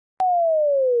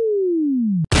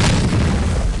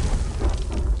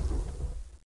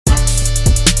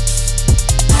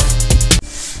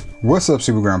What's up,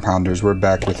 Supergroundpounders? We're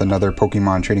back with another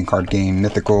Pokemon trading card game,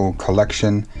 Mythical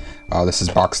Collection. This is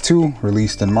box 2,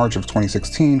 released in March of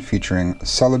 2016, featuring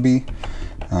Celebi.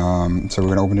 So we're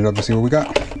going to open it up and see what we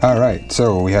got. Alright,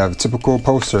 so we have a typical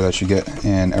poster that you get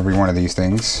in every one of these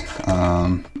things.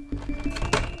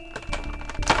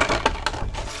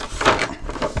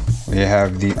 We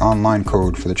have the online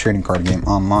code for the trading card game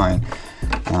online.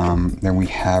 Then we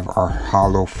have our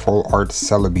Holo Full Art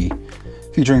Celebi,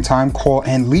 featuring Time Call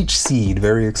and Leech Seed.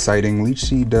 Very exciting. Leech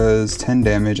Seed does 10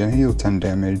 damage and heals 10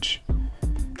 damage.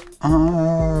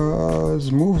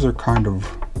 His moves are kind of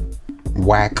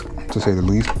whack, to say the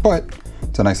least, but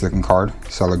it's a nice looking card.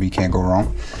 Celebi can't go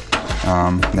wrong.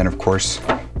 Then of course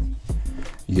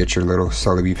you get your little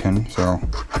Celebi pin. So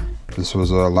this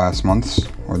was last month,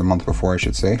 or the month before I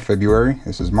should say, February.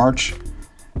 This is March.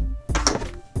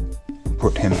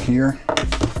 Put him here.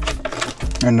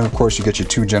 And then of course you get your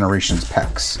 2 generations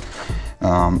packs.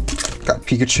 Got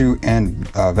Pikachu and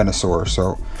Venusaur.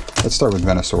 So let's start with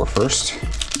Venusaur first.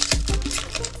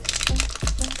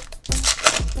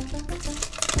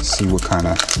 Let's see what kind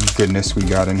of goodness we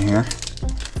got in here.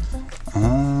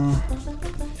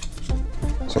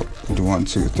 So we'll do 1,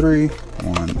 2, 3.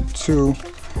 1, 2.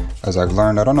 As I've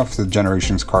learned, I don't know if the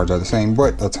generations cards are the same,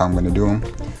 but that's how I'm going to do them.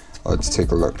 Let's take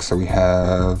a look. So we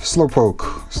have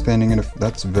Slowpoke standing in a,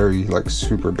 that's very like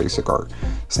super basic art.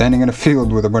 Standing in a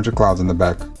field with a bunch of clouds in the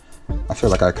back. I feel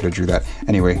like I could have drew that.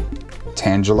 Anyway,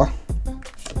 Tangela,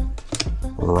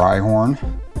 Rhyhorn,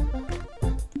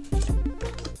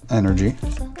 Energy,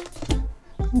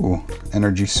 ooh,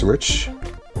 Energy Switch,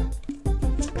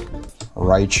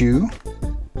 Raichu,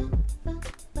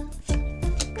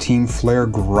 Team Flare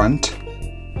Grunt,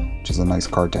 which is a nice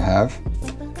card to have.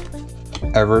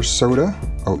 Evo Soda.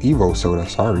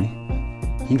 Sorry.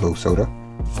 Evo Soda.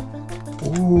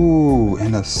 Ooh,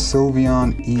 and a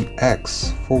Sylveon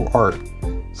EX full art.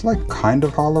 It's like kind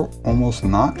of hollow, almost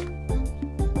not. It's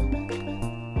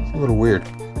a little weird,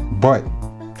 but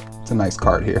it's a nice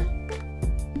card here.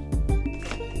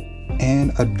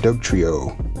 And a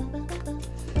Dugtrio.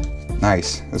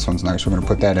 Nice. This one's nice. We're gonna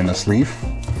put that in a sleeve.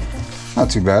 Not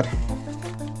too bad.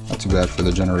 Not too bad for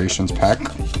the Generations pack.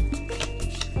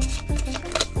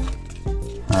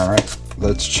 Alright,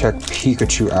 let's check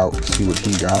Pikachu out, see what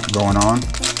he got going on.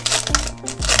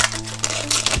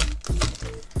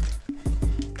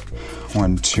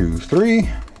 1, 2, 3.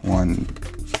 1,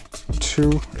 2.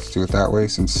 Let's do it that way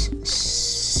since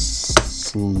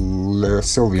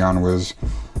Sylveon was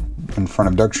in front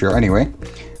of Dugtrio. Anyway,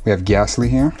 we have Ghastly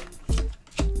here.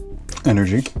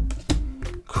 Energy.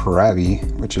 Krabby,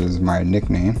 which is my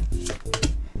nickname.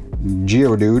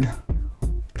 Geodude.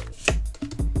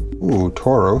 Ooh,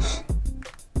 Tauros.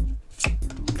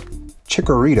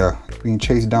 Chikorita being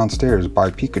chased downstairs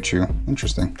by Pikachu.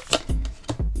 Interesting.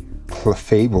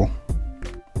 Clefable.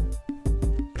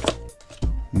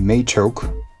 Machoke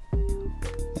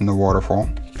in the waterfall.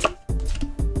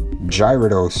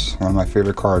 Gyarados, one of my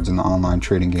favorite cards in the online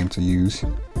trading game to use.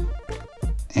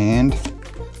 And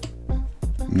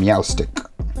Meowstic.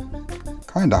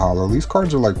 Kinda hollow. These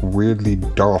cards are like weirdly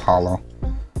dull hollow.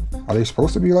 Are they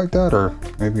supposed to be like that, or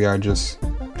maybe I just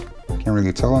can't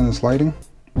really tell in this lighting?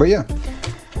 But yeah,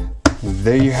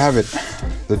 there you have it.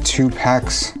 The 2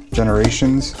 packs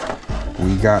generations.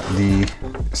 We got the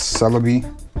Celebi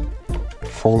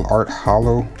Full Art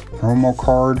Holo promo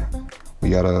card. We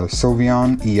got a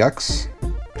Sylveon EX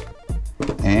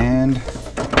and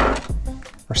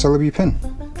our Celebi pin.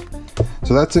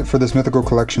 So that's it for this Mythical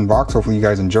Collection box. Hopefully you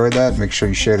guys enjoyed that. Make sure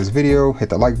you share this video, hit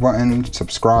the like button,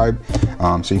 subscribe,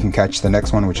 so you can catch the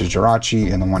next one, which is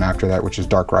Jirachi, and the one after that, which is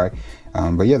Darkrai.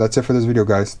 But yeah, that's it for this video,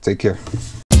 guys. Take care.